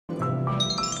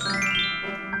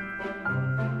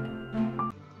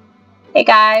Hey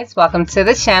guys, welcome to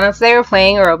the channel. Today we're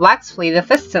playing Roblox Flee the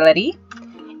Facility.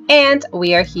 And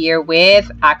we are here with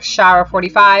Akshara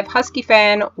 45, Husky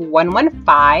Fan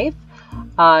 115,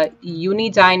 Uni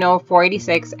Dino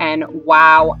 486, and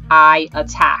Wow I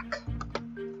Attack.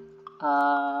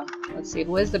 Let's see,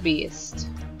 who is the beast?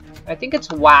 I think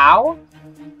it's Wow.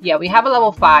 Yeah, we have a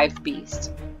level 5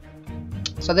 beast.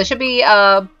 So this should be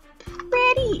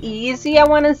pretty easy, I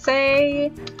want to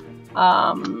say.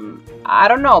 I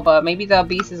don't know, but maybe the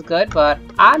beast is good, but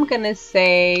I'm gonna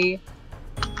say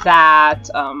that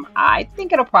I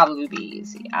think it'll probably be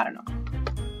easy. I don't know.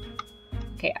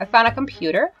 Okay, I found a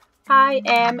computer. I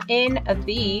am in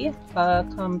the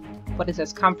what is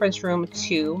this? Conference room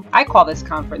 2. I call this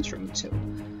conference room 2.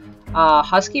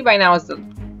 Husky right now is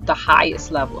the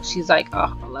highest level. She's like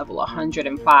level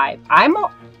 105. I'm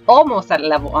almost at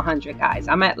level 100, guys.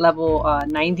 I'm at level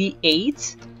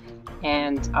 98.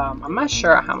 And I'm not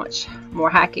sure how much more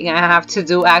hacking I have to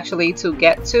do actually to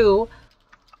get to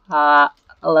a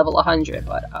level 100.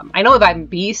 But I know if I'm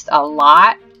beast a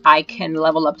lot, I can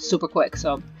level up super quick.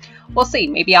 So we'll see.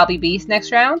 Maybe I'll be beast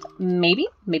next round. Maybe.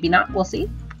 Maybe not. We'll see.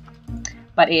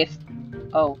 But if...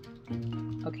 Oh.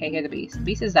 Okay, here's the beast.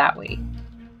 Beast is that way.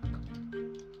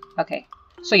 Okay.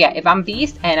 So yeah, if I'm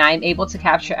beast and I'm able to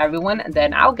capture everyone,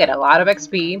 then I'll get a lot of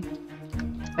XP.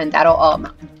 And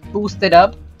that'll boost it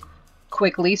up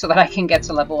quickly so that I can get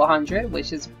to level 100,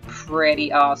 which is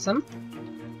pretty awesome.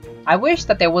 I wish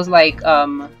that there was like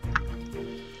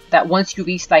that once you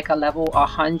reach like a level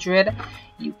 100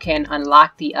 you can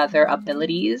unlock the other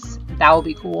abilities. That would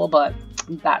be cool, but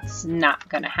that's not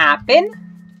gonna happen.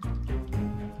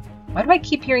 Why do I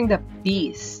keep hearing the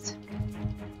beast?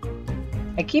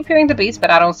 I keep hearing the beast, but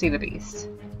I don't see the beast.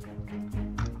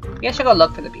 Maybe I should go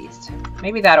look for the beast.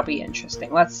 Maybe that'll be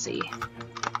interesting. Let's see.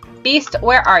 Beast,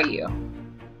 where are you?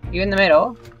 You in the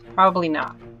middle? Probably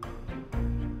not.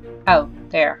 Oh,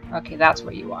 there. Okay, that's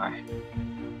where you are.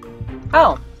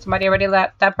 Oh, somebody already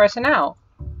let that person out.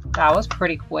 That was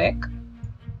pretty quick.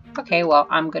 Okay, well,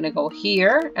 I'm gonna go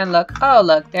here and look. Oh,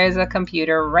 look, there's a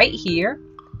computer right here.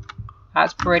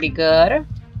 That's pretty good.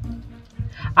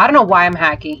 I don't know why I'm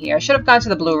hacking here. I should have gone to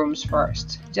the blue rooms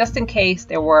first, just in case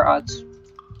there were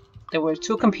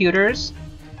two computers.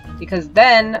 Because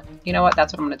then, you know what,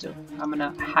 that's what I'm going to do. I'm going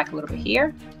to hack a little bit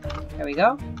here. There we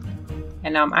go.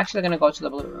 And I'm actually going to go to the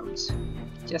blue rooms.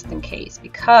 Just in case.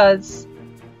 Because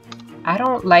I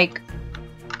don't like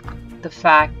the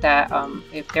fact that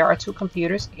if there are two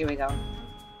computers, here we go.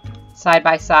 Side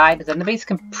by side, then the base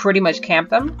can pretty much camp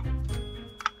them.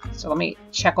 So let me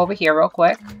check over here real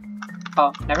quick.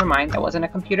 Oh, never mind. There wasn't a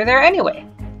computer there anyway.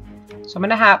 So I'm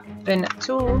going to happen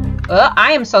to...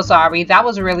 I am so sorry. That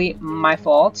was really my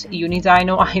fault. Uni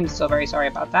Dino, I am so very sorry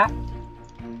about that.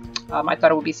 I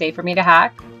thought it would be safe for me to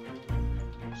hack.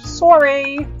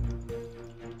 Sorry.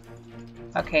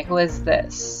 Okay, who is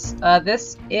this?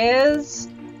 This is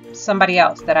somebody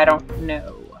else that I don't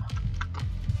know.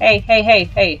 Hey, hey, hey,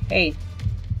 hey, hey.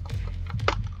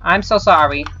 I'm so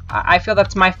sorry. I feel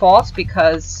that's my fault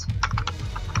because...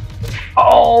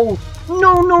 Oh!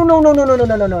 No, no, no, no, no, no, no,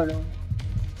 no, no, no, no.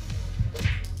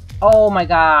 Oh my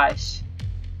gosh.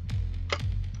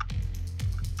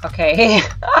 Okay.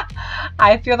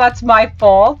 I feel that's my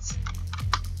fault.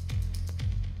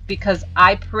 Because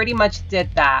I pretty much did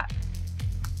that.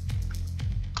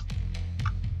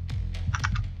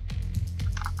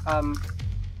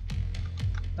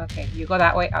 Okay, you go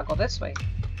that way, I'll go this way.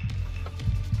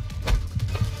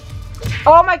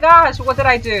 Oh my gosh, what did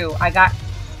I do? I got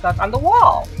stuck on the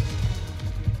wall.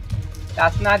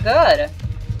 That's not good.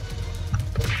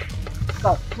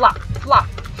 Go, flop, flop,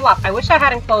 flop. I wish I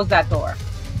hadn't closed that door.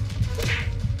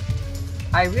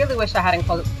 I really wish I hadn't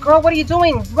closed it. Girl, what are you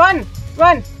doing? Run!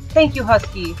 Run! Thank you,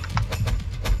 Husky.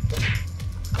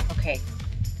 Okay.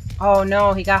 Oh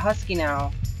no, he got Husky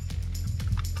now.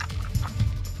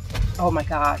 Oh my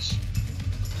gosh.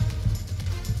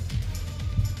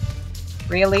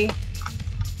 Really?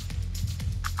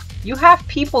 You have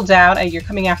people down and you're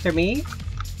coming after me?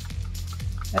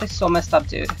 That is so messed up,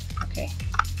 dude. Okay.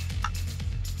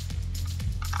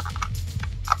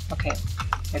 Okay.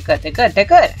 They're good, they're good, they're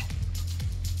good.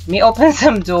 Let me open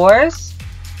some doors.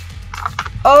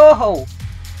 Oh!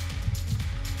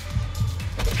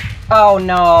 Oh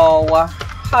no.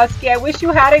 Husky, I wish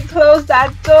you hadn't closed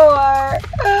that door.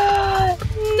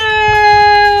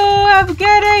 No! I'm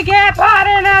gonna get caught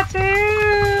in a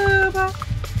tube!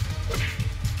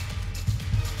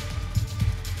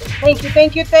 Thank you,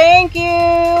 thank you, thank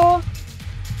you!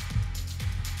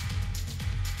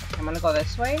 Okay, I'm gonna go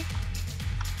this way.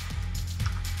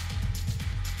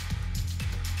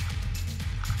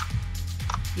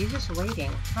 He's just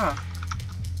waiting. Huh.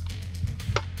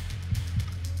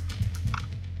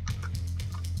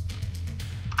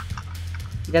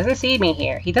 He doesn't see me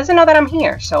here. He doesn't know that I'm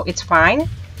here, so it's fine.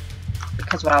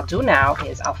 Because what I'll do now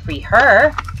is I'll free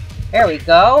her. There we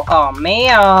go. Oh,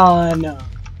 man.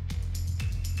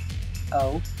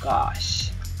 Oh,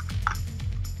 gosh.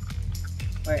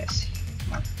 Where is he?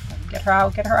 Come on. Get her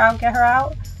out, get her out, get her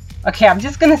out. Okay, I'm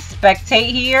just gonna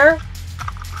spectate here.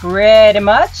 Pretty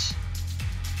much.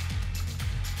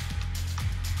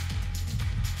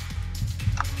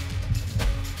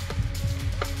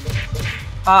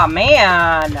 Oh,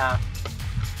 man.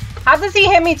 How does he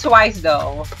hit me twice,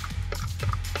 though?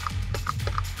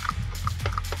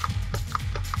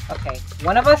 Okay,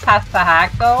 one of us has to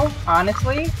hack, though,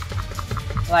 honestly.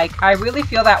 Like, I really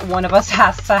feel that one of us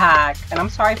has to hack. And I'm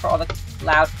sorry for all the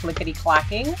loud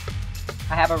clickety-clacking.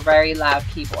 I have a very loud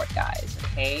keyboard, guys,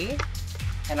 okay?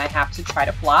 And I have to try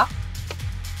to flop.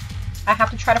 I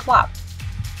have to try to flop.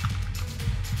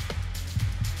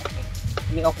 Okay,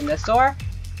 let me open this door.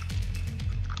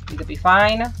 You could be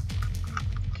fine.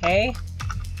 Okay.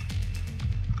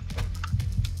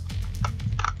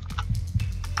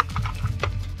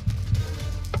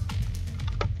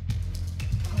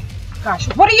 Gosh,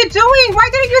 what are you doing? Why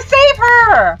didn't you save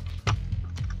her?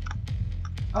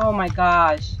 Oh my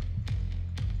gosh.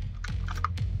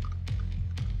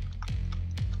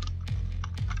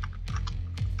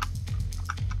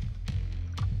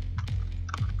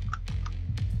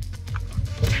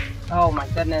 Oh my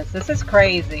goodness, this is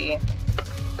crazy.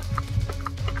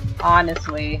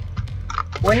 Honestly.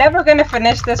 We're never gonna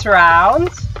finish this round.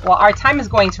 Well, our time is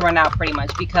going to run out pretty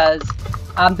much because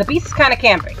the beast is kind of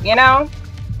camping, you know?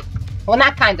 Well,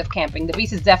 not kind of camping. The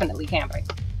beast is definitely camping.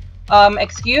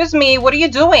 Excuse me, what are you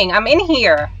doing? I'm in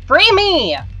here. Free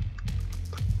me!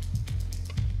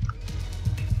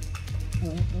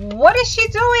 What is she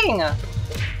doing?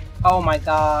 Oh my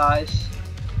gosh.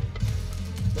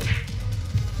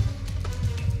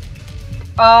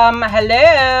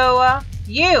 Hello?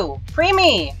 You! Free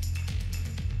me!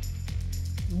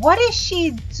 What is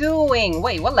she doing?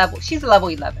 Wait, what level? She's level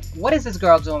 11. What is this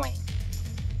girl doing?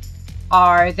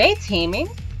 Are they teaming?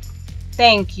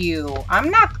 Thank you.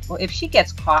 I'm not... Well, if she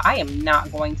gets caught, I am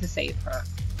not going to save her.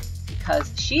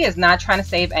 Because she is not trying to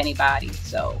save anybody,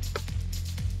 so...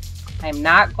 I'm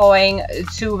not going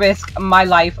to risk my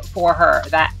life for her.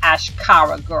 That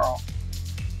Ashkara girl.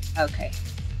 Okay.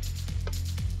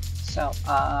 So,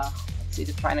 let's see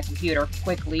to find a computer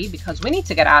quickly, because we need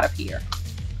to get out of here.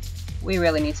 We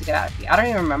really need to get out of here. I don't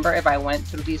even remember if I went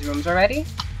through these rooms already.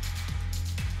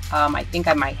 I think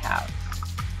I might have.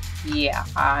 Yeah,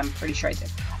 I'm pretty sure I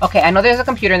did. Okay, I know there's a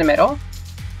computer in the middle.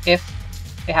 If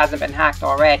it hasn't been hacked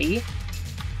already.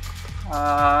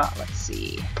 Let's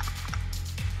see.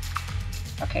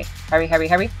 Okay, hurry, hurry,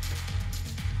 hurry.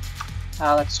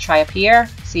 Let's try up here.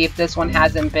 See if this one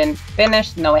hasn't been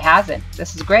finished. No, it hasn't.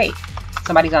 This is great.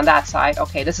 Somebody's on that side.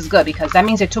 Okay, this is good because that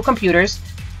means there are two computers.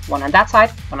 One on that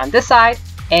side, one on this side.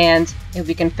 And if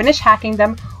we can finish hacking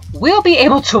them, we'll be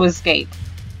able to escape.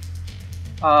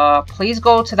 Please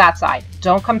go to that side.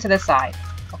 Don't come to this side.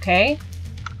 Okay?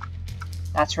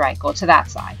 That's right. Go to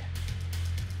that side.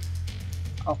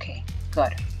 Okay,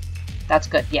 good. That's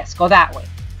good. Yes, go that way.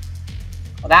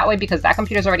 Go that way because that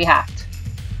computer's already hacked.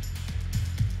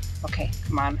 Okay,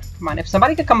 come on. Come on. If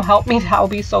somebody could come help me, that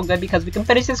would be so good because we can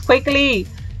finish this quickly.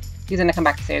 He's gonna come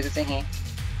back to stairs, isn't he?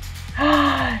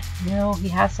 No, he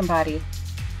has somebody. Okay,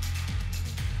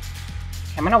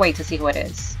 I'm gonna wait to see who it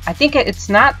is. I think it's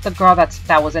not the girl that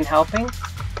wasn't helping.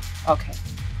 Okay,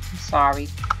 I'm sorry.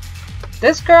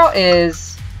 This girl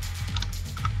is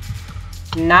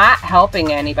not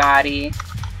helping anybody.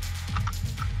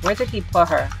 Where did he put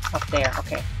her? Up there.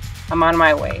 Okay, I'm on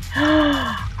my way.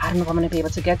 I don't know if I'm gonna be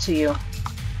able to get to you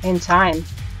in time.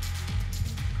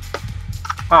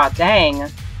 Aw, dang.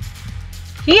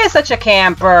 He is such a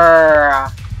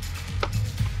camper.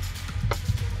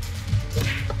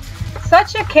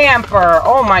 Such a camper.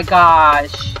 Oh my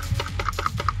gosh.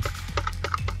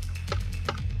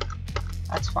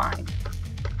 That's fine.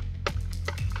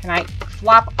 Can I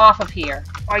flop off of here?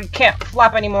 Oh, I can't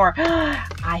flop anymore.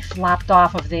 I flopped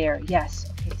off of there. Yes.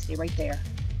 Okay, stay right there.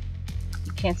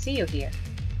 He can't see you here.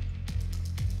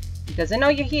 He doesn't know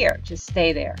you're here. Just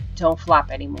stay there. Don't flop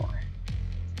anymore.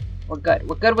 We're good.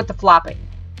 We're good with the flopping.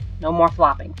 No more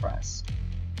flopping for us.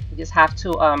 We just have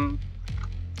to,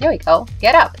 there we go.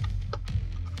 Get up.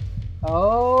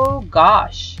 Oh,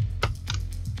 gosh.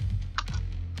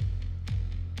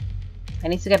 I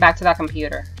need to get back to that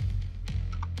computer.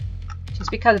 Just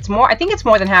because it's more, I think it's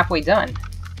more than halfway done.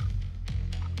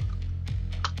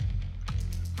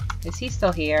 Is he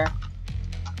still here?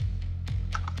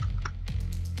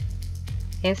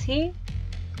 Is he?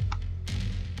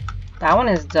 That one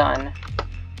is done.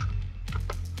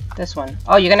 This one.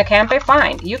 Oh, you're gonna camp it?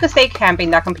 Fine. You can stay camping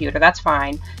that computer. That's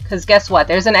fine. Because guess what?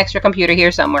 There's an extra computer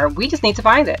here somewhere. We just need to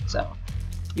find it. So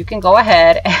you can go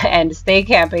ahead and stay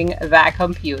camping that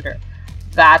computer.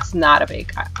 That's not a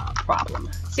big problem.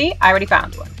 See? I already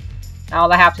found one. Now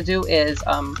all I have to do is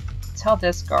tell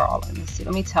this girl. Let me see.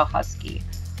 Let me tell Husky.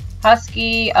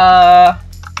 Husky,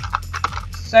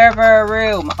 server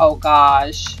room. Oh,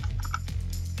 gosh.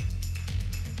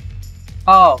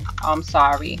 Oh, I'm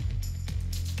sorry.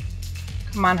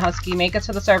 Come on, Husky. Make it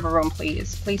to the server room,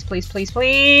 please. Please, please, please,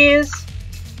 please.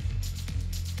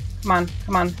 Come on,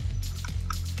 come on.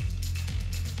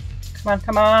 Come on,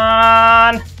 come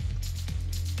on.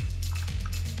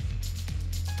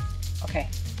 Okay.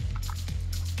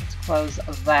 Let's close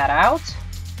that out.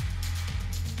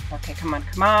 Okay, come on,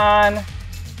 come on.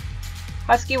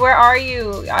 Husky, where are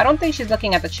you? I don't think she's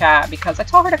looking at the chat because I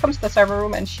told her to come to the server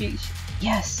room and she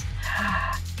yes.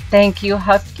 Thank you,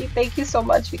 Husky. Thank you so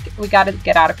much. We gotta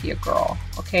get out of here, girl.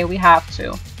 Okay, we have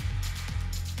to.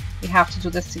 We have to do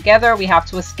this together. We have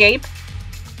to escape.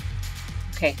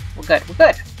 Okay, we're good. We're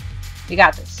good. We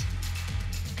got this.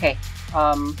 Okay.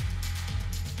 I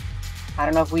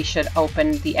don't know if we should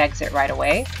open the exit right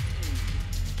away.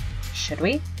 Should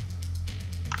we?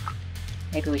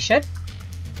 Maybe we should.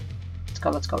 Let's go,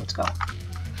 let's go, let's go.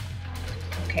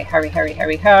 Okay, hurry, hurry,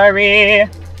 hurry, hurry.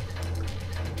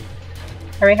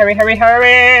 Hurry, hurry, hurry,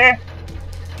 hurry!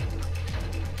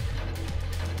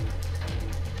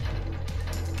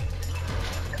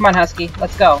 Come on, Husky.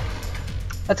 Let's go.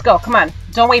 Let's go. Come on.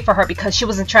 Don't wait for her because she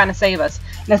wasn't trying to save us.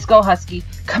 Let's go, Husky.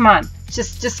 Come on.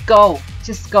 Just go.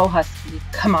 Just go, Husky.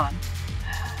 Come on.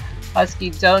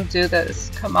 Husky, don't do this.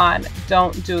 Come on.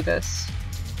 Don't do this.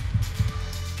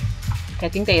 Okay, I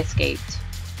think they escaped.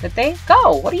 Did they?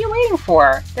 Go! What are you waiting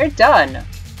for? They're done.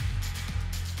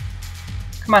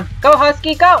 Come on. Go,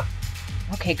 Husky, go!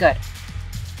 Okay, good.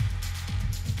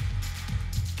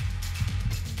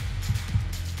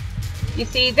 You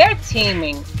see, they're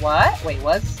teaming. What? Wait,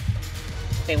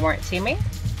 they weren't teaming?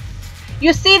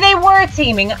 You see, they were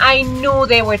teaming. I knew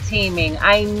they were teaming.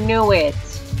 I knew it.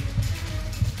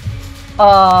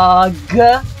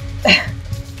 Ugh.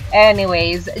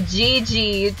 Anyways,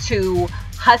 GG to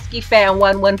Husky Fan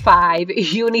 115,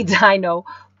 Unidino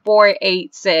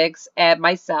 486, and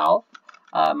myself.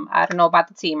 I don't know about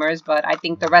the teamers, but I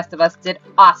think the rest of us did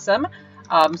awesome.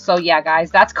 So yeah,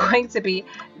 guys, that's going to be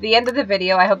the end of the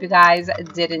video. I hope you guys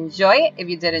did enjoy it. If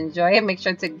you did enjoy it, make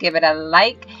sure to give it a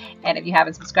like. And if you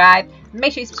haven't subscribed,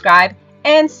 make sure you subscribe.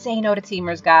 And say no to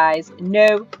teamers, guys.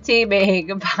 No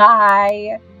teaming.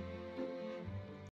 Bye.